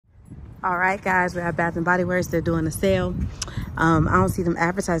All right, guys, we're at Bath and Body Works. They're doing a sale. I don't see them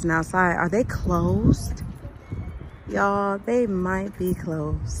advertising outside. Are they closed? Y'all, they might be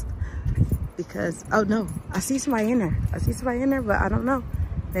closed because, oh no, I see somebody in there. I see somebody in there, but I don't know.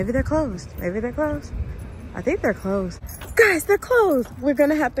 Maybe they're closed. Maybe they're closed. I think they're closed. Guys, they're closed. We're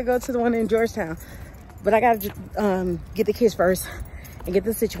gonna have to go to the one in Georgetown. But I gotta get the kids first and get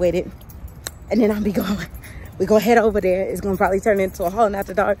them situated. And then I'll be going. We go head over there. It's gonna probably turn into a haul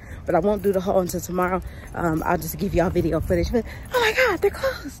after dark, but I won't do the haul until tomorrow. I'll just give y'all video footage. But oh my God, they're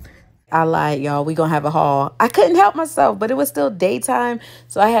closed. I lied, y'all. We gonna have a haul. I couldn't help myself, but it was still daytime,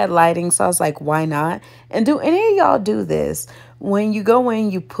 so I had lighting. So I was like, why not? And do any of y'all do this? When you go in,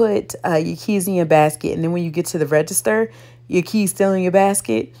 you put your keys in your basket, and then when you get to the register, your keys still in your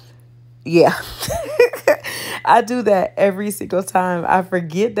basket. Yeah. I do that every single time. I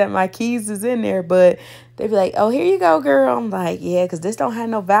forget that my keys is in there, but they be like, oh, here you go, girl. I'm like, yeah, because this don't have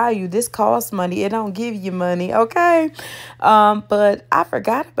no value. This costs money. It don't give you money, okay? But I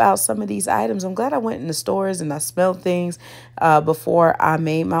forgot about some of these items. I'm glad I went in the stores and I smelled things before I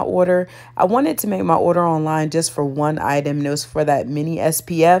made my order. I wanted to make my order online just for one item, and it was for that mini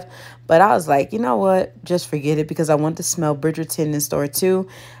SPF. But I was like, you know what? Just forget it because I want to smell Bridgerton in store too.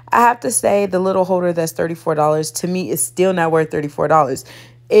 I have to say the little holder that's $34 to me is still not worth $34.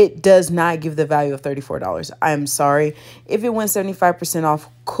 It does not give the value of $34. I'm sorry. If it went 75% off,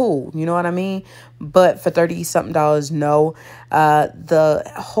 cool. You know what I mean? But for $30-something, no. The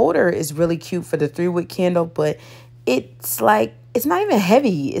holder is really cute for the 3-wick candle, but it's like, it's not even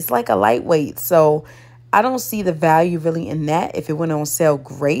heavy. It's like a lightweight. So I don't see the value really in that. If it went on sale,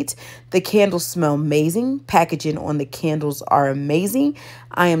 great. The candles smell amazing. Packaging on the candles are amazing.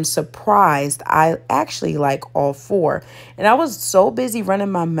 I am surprised. I actually like all 4. And I was so busy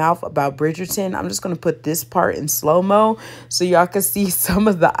running my mouth about Bridgerton. I'm just going to put this part in slow-mo so y'all can see some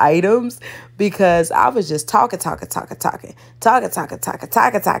of the items because I was just talking to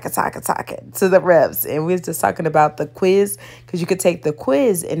the reps. And we was just talking about the quiz because you could take the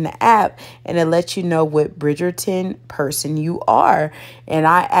quiz in the app and it lets you know what Bridgerton person you are. And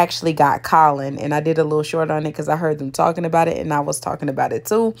I actually got Colin and I did a little short on it because I heard them talking about it and I was talking about it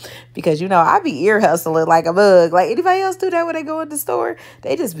too because, you know, I be ear hustling like a bug. Like anybody else do that when they go in the store?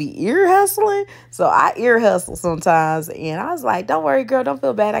 They just be ear hustling. So I ear hustle sometimes and I was like, don't worry, girl, don't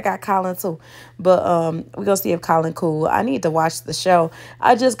feel bad. I got Colin too. But we're going to see if Colin cool. I need to watch the show.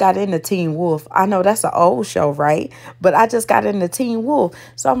 I just got into Teen Wolf. I know that's an old show, right? But I just got into Teen Wolf.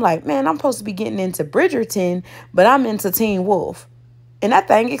 So I'm like, man, I'm supposed to be getting into Bridgerton, but I'm into Teen Wolf. And that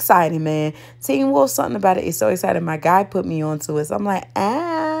thing exciting, man. Teen Wolf, something about it is so exciting. My guy put me onto it. So I'm like,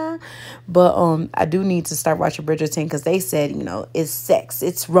 ah. But I do need to start watching Bridgerton because they said, you know, it's sex,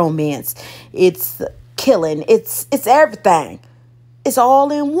 it's romance, it's killing, it's everything. It's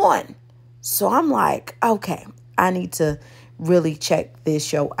all in one. So I'm like, okay, I need to really check this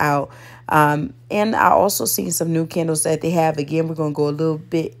show out. And I also seen some new candles that they have. Again, we're going to go a little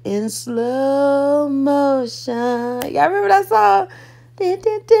bit in slow motion. Y'all remember that song?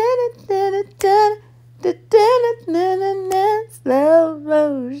 Slow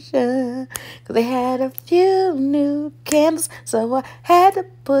motion. Because they had a few new candles, so I had to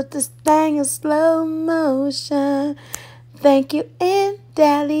put this thing in slow motion. Thank you, and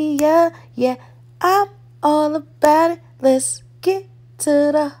Dahlia. Yeah, I'm all about it. Let's get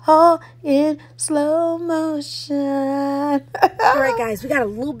to the hall in slow motion. All right, guys, we got a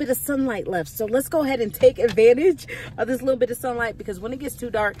little bit of sunlight left, so let's go ahead and take advantage of this little bit of sunlight because when it gets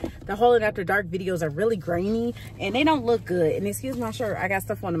too dark, the haul and after dark videos are really grainy and they don't look good. And excuse my shirt, I got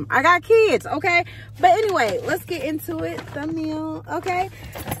stuff on them. I got kids, okay? But anyway, let's get into it. Thumbnail, okay?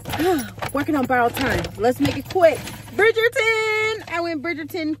 Working on borrowed time. Let's make it quick. Bridgerton. I went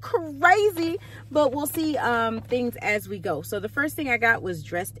Bridgerton crazy, but we'll see things as we go. So the first thing I got was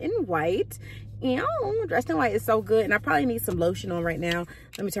dressed in white. Dressed in white is so good, and I probably need some lotion on right now.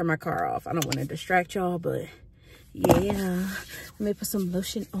 Let me turn my car off. I don't want to distract y'all, but yeah, let me put some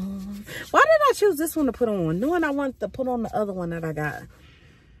lotion on. Why did I choose this one to put on, knowing I want to put on the other one that I got?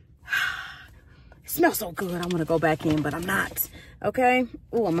 It smells so good. I want to go back in, but I'm not. Okay.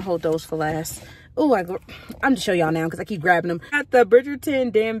 Oh, I'm gonna hold those for last. Oh, I'm just show y'all now because I keep grabbing them. Got the Bridgerton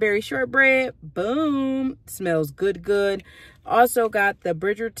Danbury shortbread. Boom. Smells good. Also got the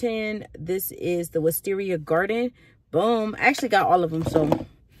Bridgerton. This is the Wisteria Garden. Boom. I actually got all of them, so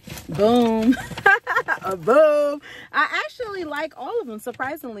boom. Boom. I actually like all of them,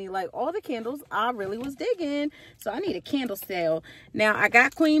 surprisingly. Like all the candles I really was digging. So I need a candle sale. Now I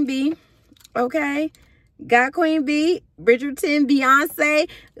got Queen Bee. Okay. got Queen B, Bridgerton, Beyonce,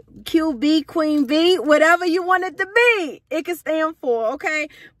 QB, Queen B, whatever you want it to be. It can stand for, okay?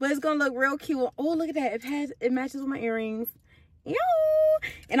 But it's gonna look real cute. Oh, look at that. It matches with my earrings. Yo.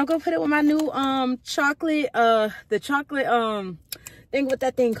 And I'm gonna put it with my new chocolate, the chocolate thing, what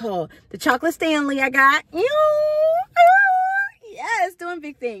that thing called? The chocolate Stanley I got. Yo. Yes, doing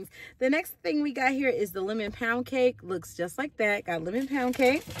big things. The next thing we got here is the lemon pound cake. Looks just like that. Got lemon pound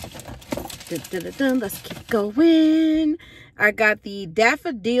cake. Let's keep going. I got the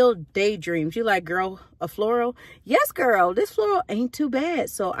daffodil daydreams. You like, girl, a floral? Yes, girl, this floral ain't too bad.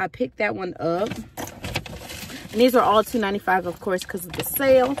 So I picked that one up. And these are all $2.95, of course, because of the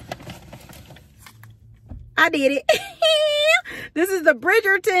sale. I did it. This is the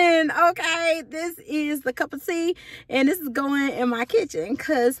Bridgerton, okay? This is the cup of tea, and this is going in my kitchen,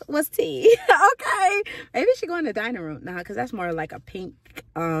 because what's tea? Okay. Maybe she go in the dining room. Nah, because that's more like a pink,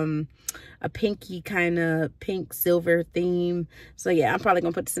 a pinky kind of pink silver theme. So yeah, I'm probably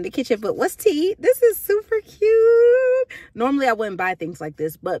gonna put this in the kitchen. But what's tea? This is super cute. Normally I wouldn't buy things like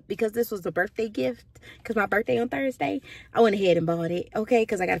this, but because this was a birthday gift, because my birthday on Thursday, I went ahead and bought it, okay?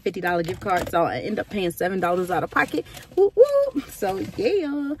 Because I got a $50 gift card, so I end up paying $7 out of pocket. Woo woo. So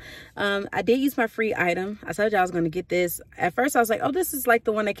yeah, I did use my free item. I told you I was gonna get this. At first I was like, oh, this is like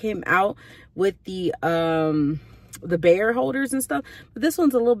the one that came out with the bear holders and stuff, but this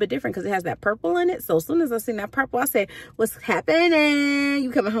one's a little bit different because it has that purple in it. So as soon as I seen that purple, I said, what's happening?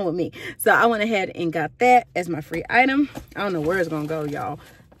 You coming home with me? So I went ahead and got that as my free item. I don't know where it's gonna go, y'all.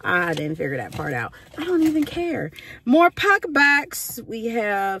 I didn't figure that part out. I don't even care. More pocketbacks. We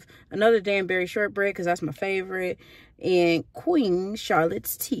have another Danbury shortbread because that's my favorite, and Queen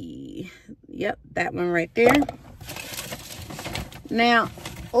Charlotte's tea. Yep, that one right there. Now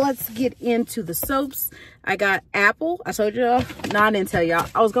let's get into the soaps. I got Apple. I told y'all. No, I didn't tell y'all.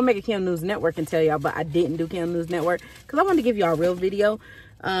 I was gonna make a Cam News Network and tell y'all, but I didn't do Cam News Network because I wanted to give y'all a real video.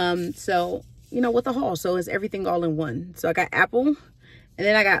 So you know, with the haul, so it's everything all in one. So I got Apple, and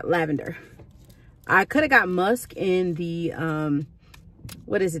then I got lavender. I could have got musk in the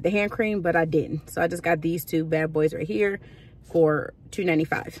what is it, the hand cream, but I didn't. So I just got these two bad boys right here for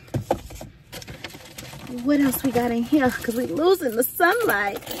 $2.95. What else we got in here? Because we losing the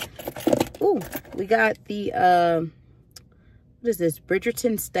sunlight. Ooh, we got the, what is this?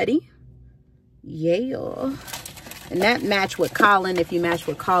 Bridgerton Study. Yeah. And that matched with Colin. If you match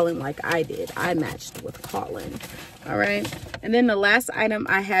with Colin like I did, I matched with Colin. All right. And then the last item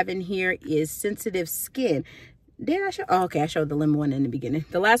I have in here is Sensitive Skin. Did I show? Oh, okay. I showed the lemon one in the beginning.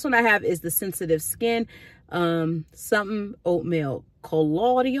 The last one I have is the Sensitive Skin. Something oatmeal.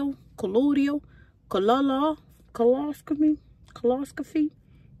 Coloscopy.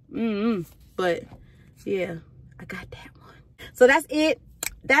 But yeah, I got that one. So that's it.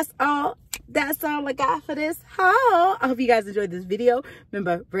 That's all I got for this haul. I hope you guys enjoyed this video.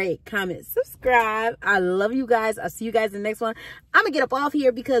 Remember, rate, comment, subscribe. I love you guys. I'll see you guys in the next one. I'm gonna get up off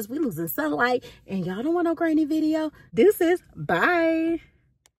here because we losing sunlight and y'all don't want no grainy video. Deuces. Bye.